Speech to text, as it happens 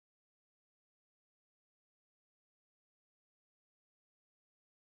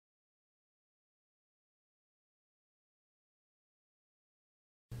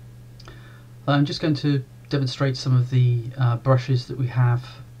I'm just going to demonstrate some of the brushes that we have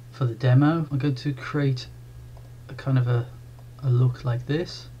for the demo. I'm going to create a kind of a look like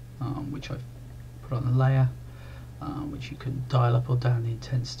this, which I've put on the layer, which you can dial up or down the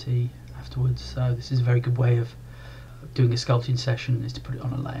intensity afterwards. So this is a very good way of doing a sculpting session, is to put it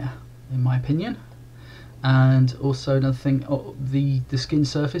on a layer, in my opinion. And also another thing, the skin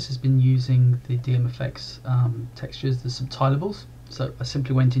surface has been using the DMFX textures, the subtilables. So I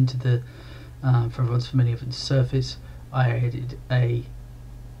simply went into the, for everyone's familiar with the surface,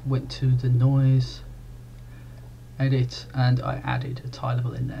 went to the noise, edit, and I added a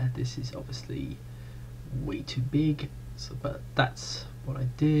tileable in there. This is obviously way too big, so, but that's what I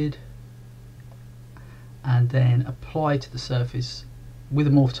did. And then apply to the surface with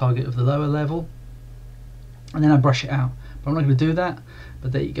a morph target of the lower level, and then I brush it out. But I'm not going to do that,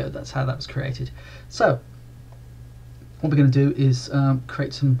 but there you go, that's how that was created. So what we're going to do is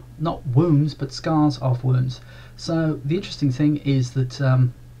create some, not wounds, but scars of wounds. So the interesting thing is that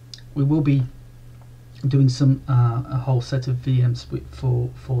we will be doing some a whole set of VMs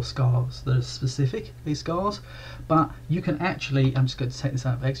for scars that are specific, these scars, but you can actually, I'm just going to take this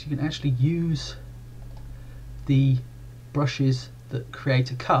out of X, you can actually use the brushes that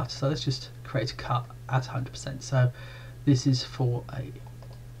create a cut. So let's just create a cut at 100%. So this is for a,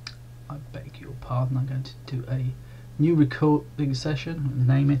 I beg your pardon, I'm going to do a new recording session and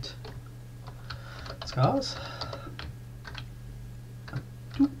name it Scars.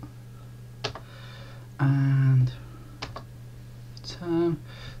 And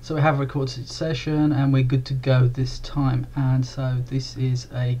so we have a recorded session and we're good to go this time. And so this is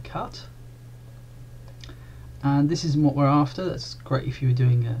a cut, and this isn't what we're after. That's great if you were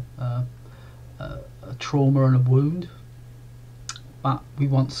doing a trauma and a wound, but we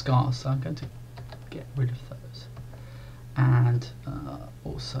want scars, so I'm going to get rid of those. And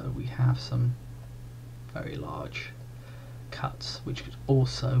also we have some very large cuts, which could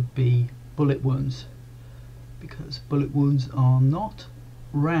also be bullet wounds, because bullet wounds are not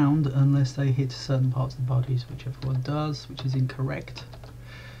round unless they hit certain parts of the bodies, which everyone does, which is incorrect.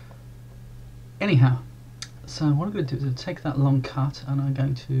 Anyhow, so what I'm going to do is take that long cut and I'm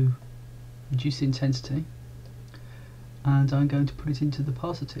going to reduce the intensity and I'm going to put it into the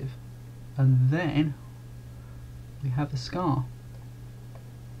positive, and then we have a scar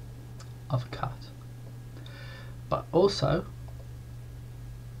of a cut. But also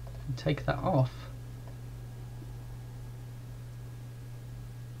take that off,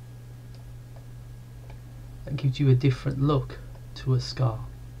 that gives you a different look to a scar,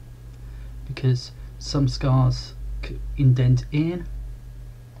 because some scars indent in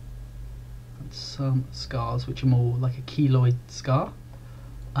and some scars, which are more like a keloid scar,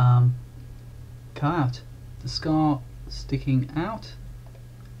 come out. The scar sticking out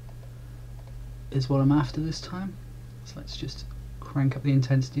is what I'm after this time, so let's just crank up the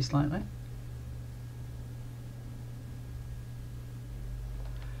intensity slightly.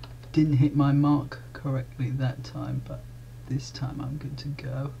 Didn't hit my mark correctly that time, but this time I'm good to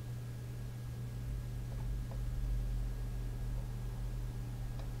go.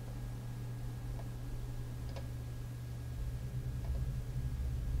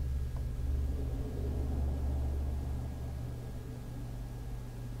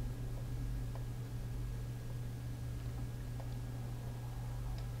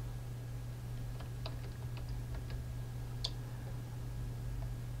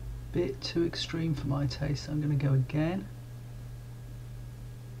 Bit too extreme for my taste, so I'm going to go again.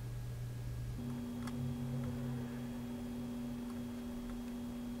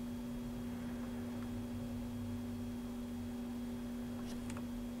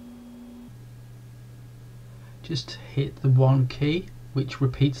 Just hit the 1 key, which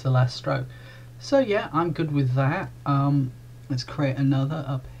repeats the last stroke. So yeah, I'm good with that. Let's create another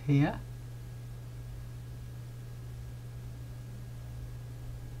up here.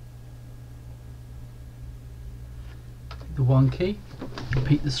 The 1 key,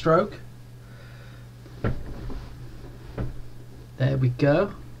 repeat the stroke. There we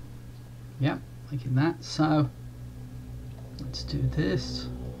go. Yep, making that. So let's do this.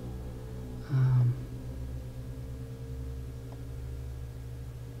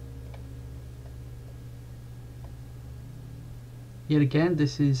 Yet again,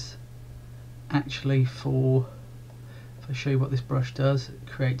 this is actually for, if I show you what this brush does, it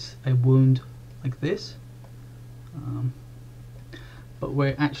creates a wound like this. But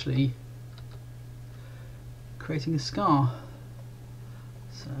we're actually creating a scar,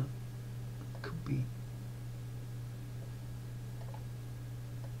 so it could be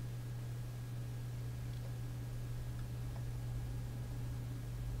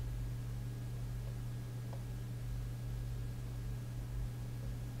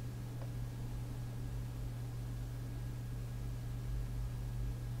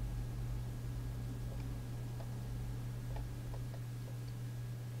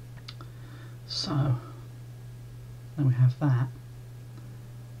So then we have that.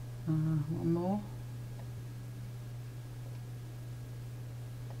 One more.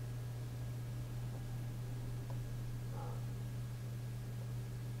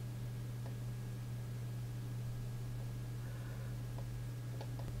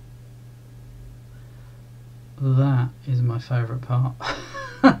 That is my favourite part.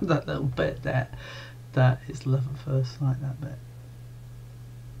 That little bit there. That is love at first sight, that bit.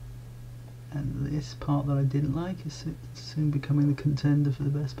 And this part that I didn't like is soon becoming the contender for the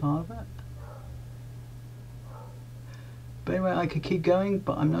best part of it. But anyway, I could keep going,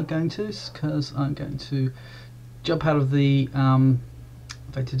 but I'm not going to, because I'm going to jump out of the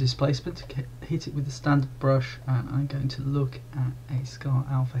vector displacement, hit it with the standard brush, and I'm going to look at a scar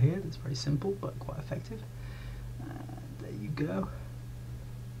alpha here that's very simple but quite effective. There you go.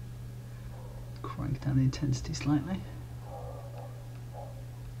 Crank down the intensity slightly.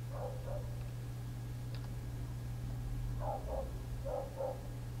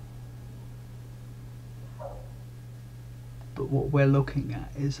 But what we're looking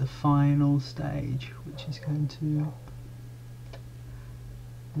at is a final stage, which is going to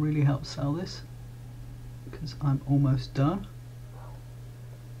really help sell this, because I'm almost done.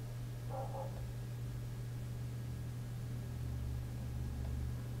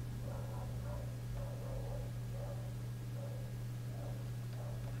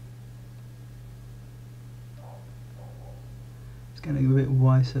 It's getting a bit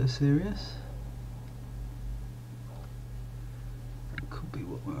why so serious. Could be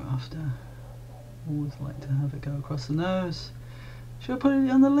what we're after. Always like to have it go across the nose. Should I put it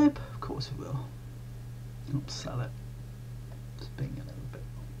on the lip? Of course we will. Not sell it. Just being a little bit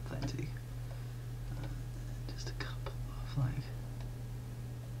authentic. Just a couple of like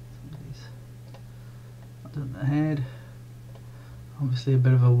some of these. I've done the head. Obviously a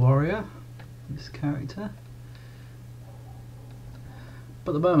bit of a warrior, this character.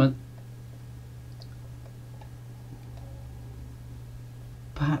 But at the moment,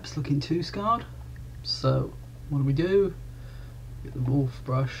 perhaps looking too scarred. So what do? Get the morph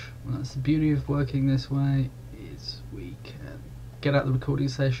brush, and that's the beauty of working this way, is we can get out the recording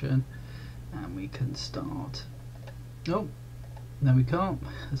session and we can start. Oh, no we can't,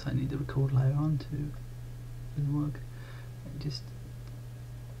 because I need the record layer on to work. And just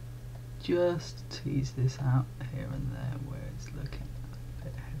tease this out here and there where it's looking a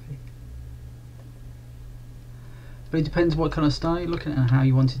bit heavy. But it depends what kind of style you're looking at and how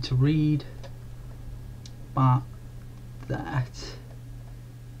you want it to read. But that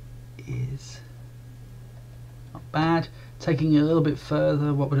is not bad. Taking it a little bit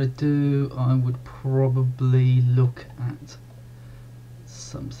further, what would I do? I would probably look at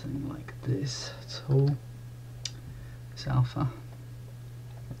something like this tool, this alpha,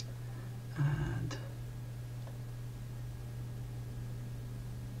 and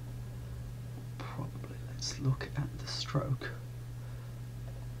probably let's look at the stroke.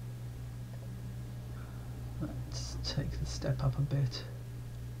 Let's take the step up a bit.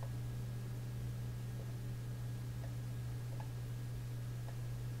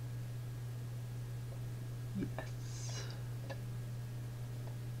 Yes.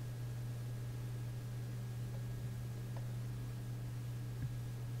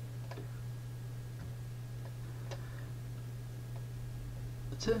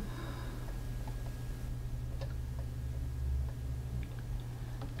 That's it.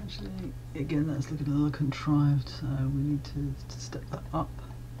 Actually, again, that's looking a little contrived, so we need to step that up.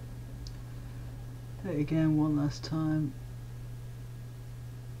 Hit it again one last time.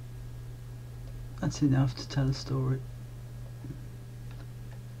 That's enough to tell a story.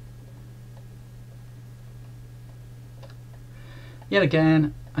 Yet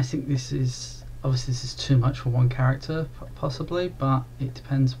again, I think this is, obviously this is too much for one character, possibly, but it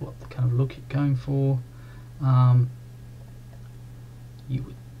depends what the kind of look you're going for. You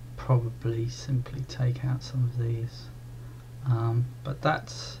would probably simply take out some of these, but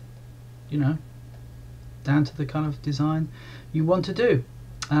that's, you know, down to the kind of design you want to do.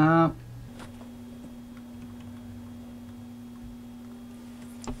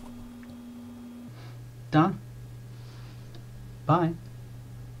 Done. Bye.